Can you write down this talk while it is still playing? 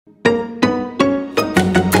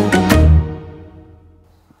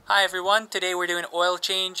Hi everyone, today we're doing oil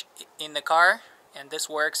change in the car, and this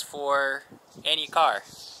works for any car.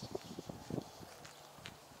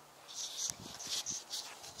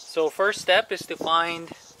 So first step is to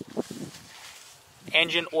find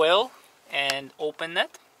engine oil and open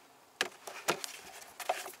it.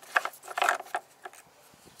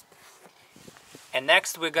 And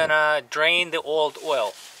next we're gonna drain the old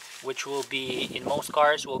oil, which will be, in most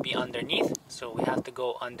cars, will be underneath, so we have to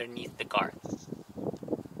go underneath the car.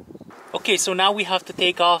 Okay, so now we have to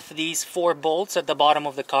take off these 4 bolts at the bottom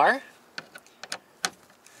of the car.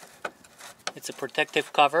 It's a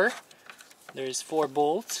protective cover. There's 4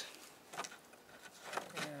 bolts.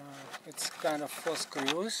 It's kind of 4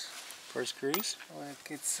 screws. 4 screws.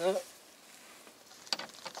 Like it's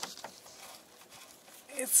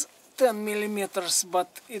 10 millimeters,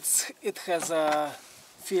 but it has a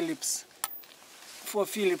Phillips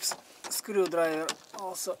screwdriver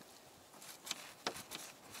also.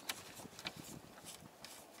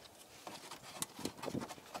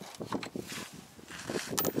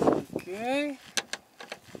 Okay.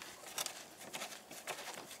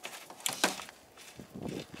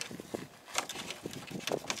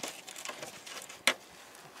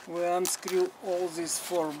 We unscrew all these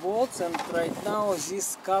 4 bolts, and right now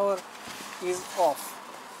this cover is off.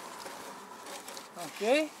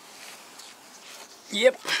 Okay?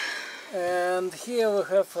 Yep. And here we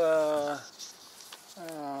have a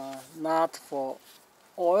nut for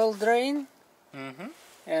oil drain.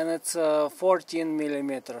 And it's 14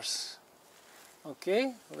 millimeters.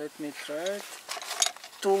 Okay, let me try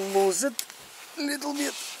to lose it a little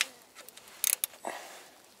bit.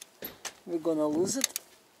 We're gonna lose it.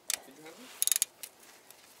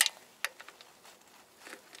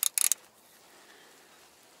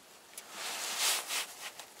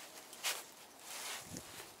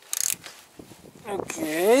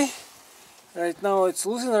 Okay, right now it's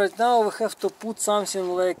losing. Right now we have to put something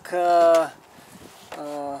like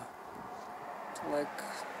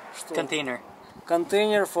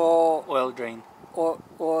container for oil drain. Old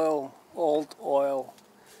oil.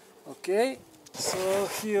 Okay, so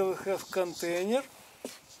here we have container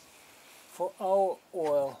for our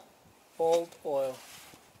oil, old oil.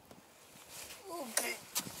 Okay.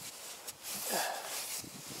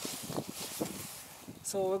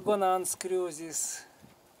 So we're gonna unscrew this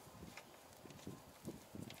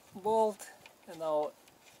bolt, and our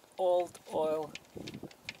old oil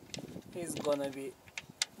is gonna be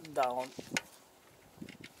down.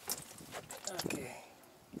 Okay.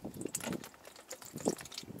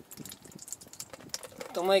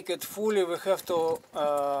 To make it fully, we have to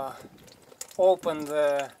open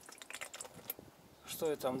the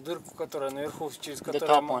дырку, которая наверху, через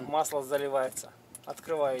которую масло заливается.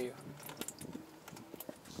 Открываю ее.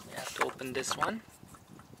 We have to open this one.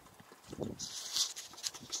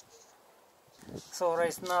 So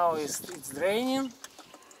right now it's draining,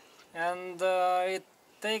 and it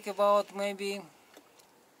take about maybe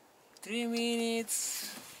 3 minutes,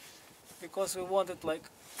 because we want it like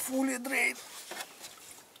fully drained.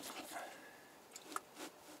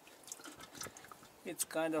 It's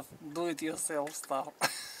kind of do-it-yourself stuff.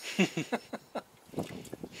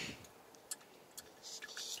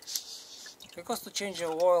 Because to change the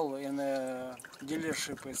oil in a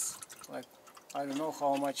dealership is like, I don't know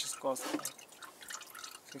how much it costs.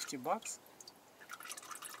 $50?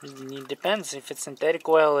 It depends. If it's synthetic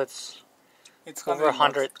oil, it's over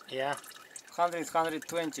 100. Yeah. 100,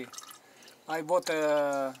 120. I bought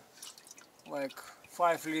like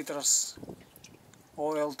 5 liters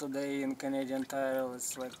oil today in Canadian Tire.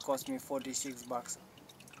 It's like cost me $46.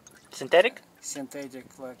 Synthetic?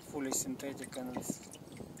 Synthetic, like fully synthetic, and it's,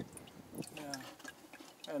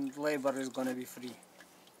 yeah, and labor is gonna be free.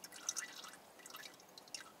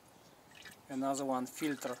 Another one,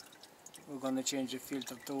 filter. We're gonna change the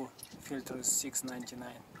filter too. Filter is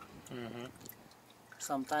 $6.99.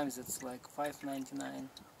 Sometimes it's like $5.99.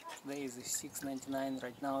 Today is $6.99.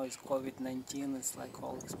 Right now it's COVID-19. It's like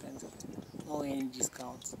all expensive. No any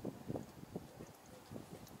discounts.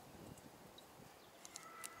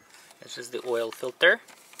 This is the oil filter.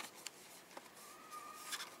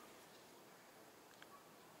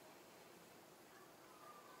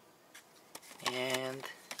 And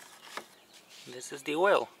this is the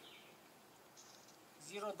oil.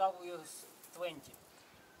 0W20.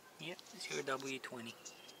 Yep, 0W20.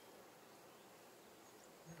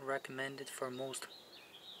 Recommended for most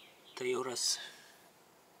Toyotas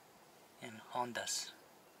and Hondas.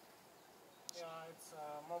 Yeah, it's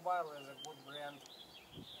Mobile is a good brand,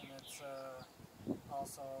 and it's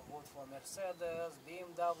also good for Mercedes,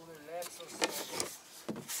 BMW, Lexus.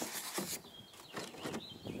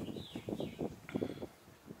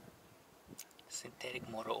 synthetic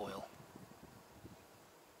motor oil.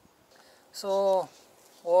 So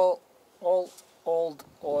all old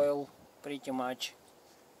oil pretty much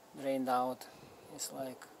drained out. It's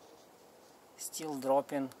like still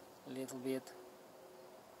dropping a little bit,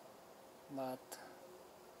 but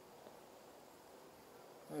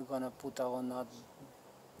we're gonna put our nut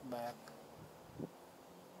back.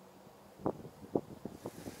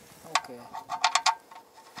 Okay.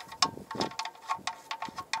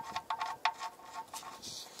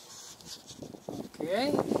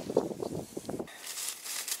 Okay.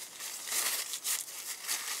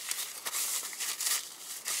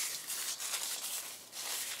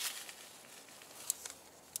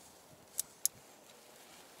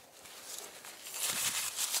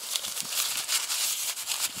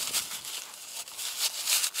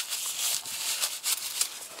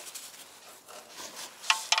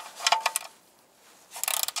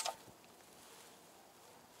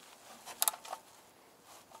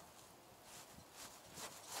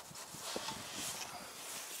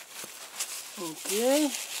 Okay,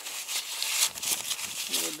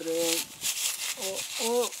 we drain.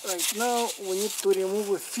 Right now we need to remove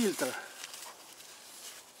a filter.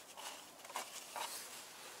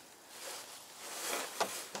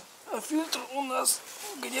 А фильтр у нас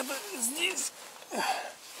где-то здесь.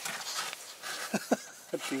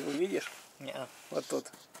 Ты его видишь? Yeah. Вот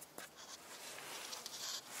тут.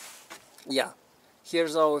 Yeah,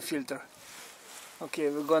 here's our filter. Okay,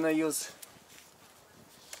 we're gonna use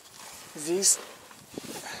these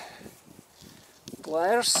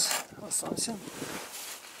pliers or something.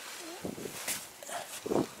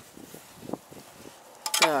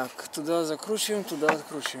 Так, туда закручиваем, туда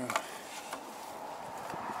закручиваем.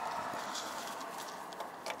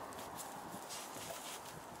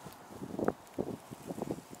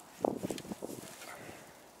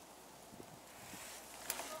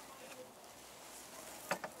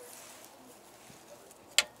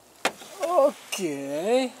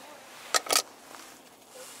 Okay,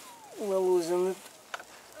 we're losing it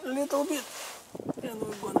a little bit, and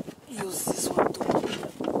we're gonna use this one too.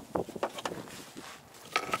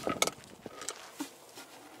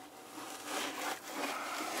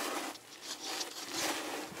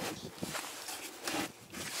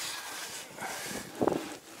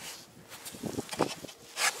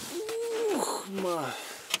 My.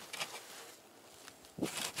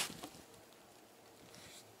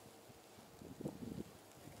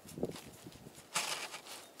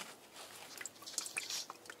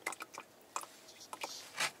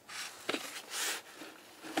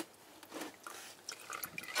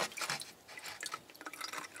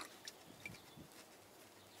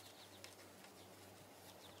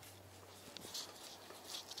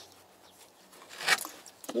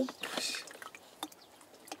 Oops.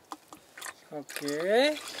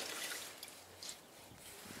 Окей.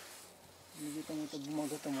 Где там эта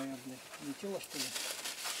бумага-то моя, блядь? Летела, что ли?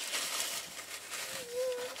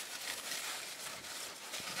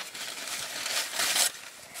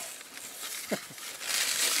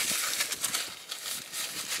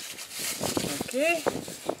 Окей.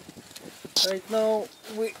 Right now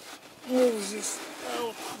we move this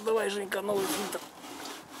out. Давай, Женька, новый фильтр.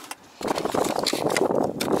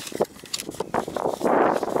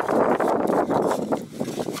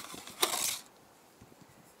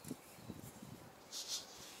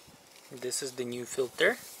 This is the new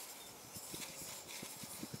filter,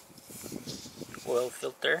 oil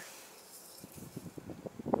filter.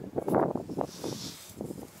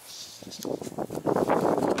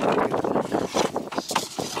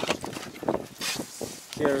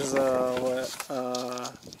 Here's our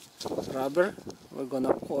rubber. We're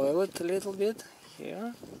gonna oil it a little bit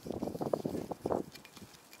here.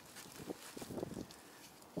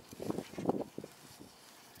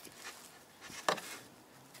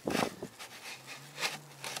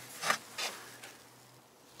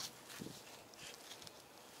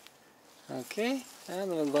 Okay,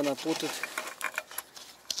 and we're gonna put it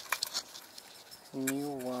new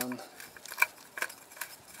one.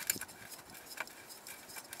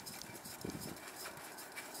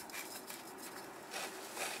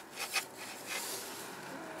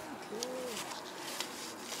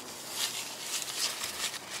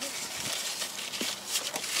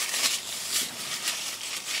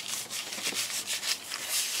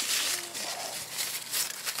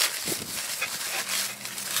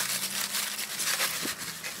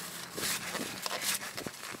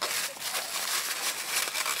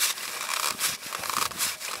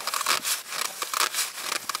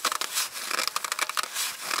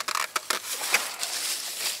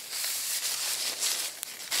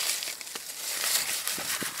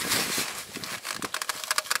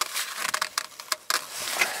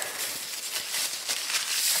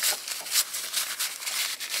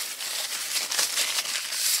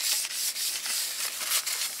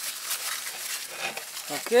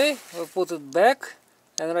 Okay, we put it back,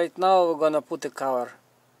 and right now we're gonna put a cover.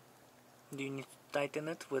 Do you need to tighten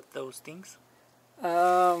it with those things?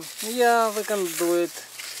 Yeah, we can do it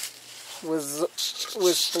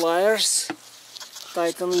with pliers.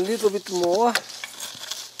 Tighten a little bit more,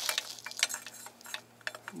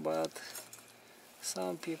 but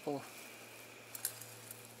some people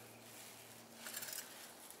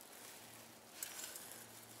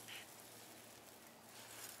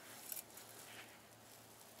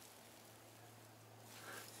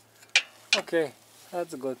okay,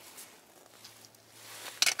 that's good.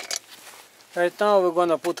 Right now we're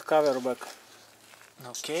gonna put cover back.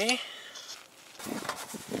 Okay.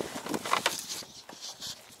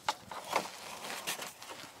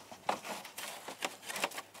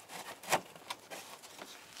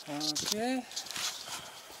 Okay.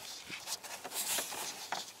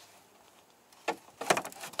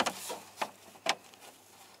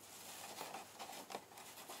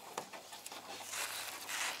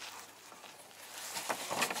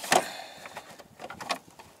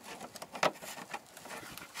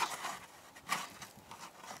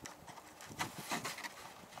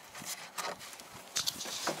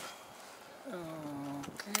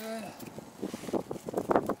 Okay.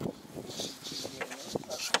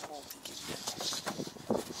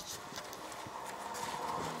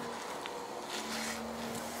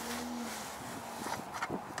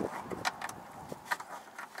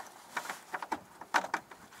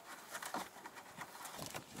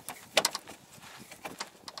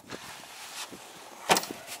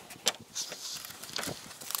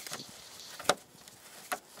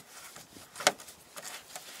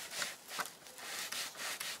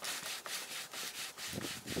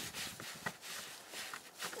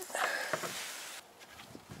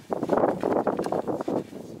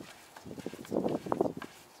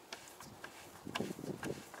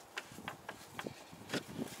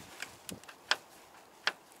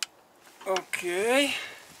 Okay.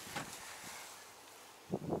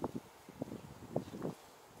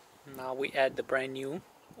 Now we add the brand new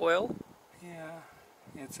oil. Yeah,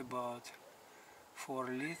 it's about 4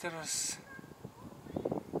 liters.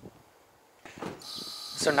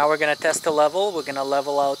 So now we're gonna test the level. We're gonna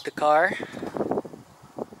level out the car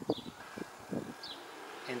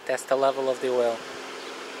and test the level of the oil.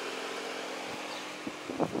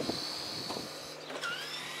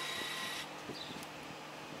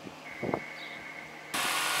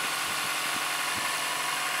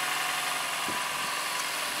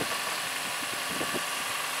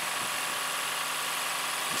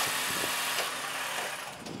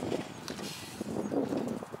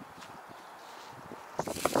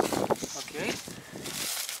 Okay.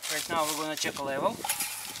 Right now we're gonna check a level.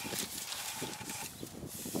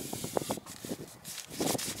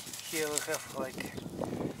 Here we have like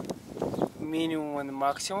minimum and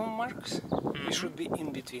maximum marks. We should be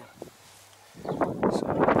in between. So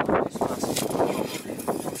right now it's nothing.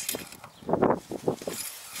 We'll see.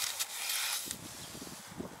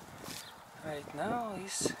 Right now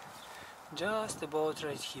is just about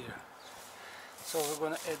right here. So we're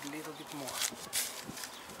gonna add a little bit more.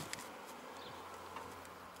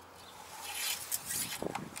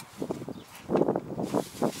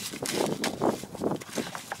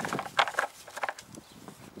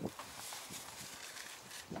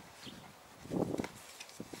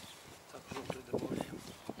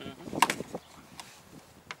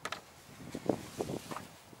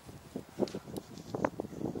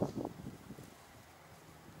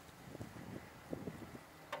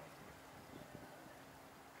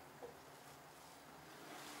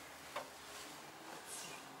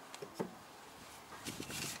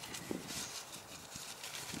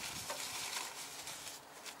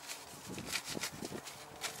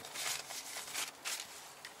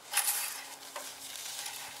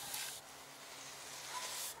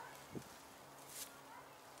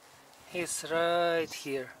 It's right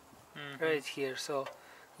here, right here, so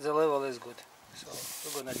the level is good. So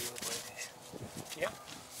we're gonna leave it like this. Yeah.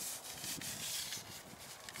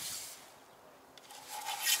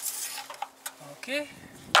 Okay.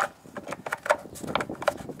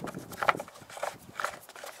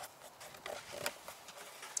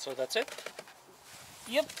 So that's it.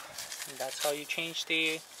 Yep. And that's how you change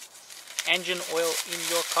the engine oil in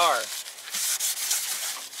your car.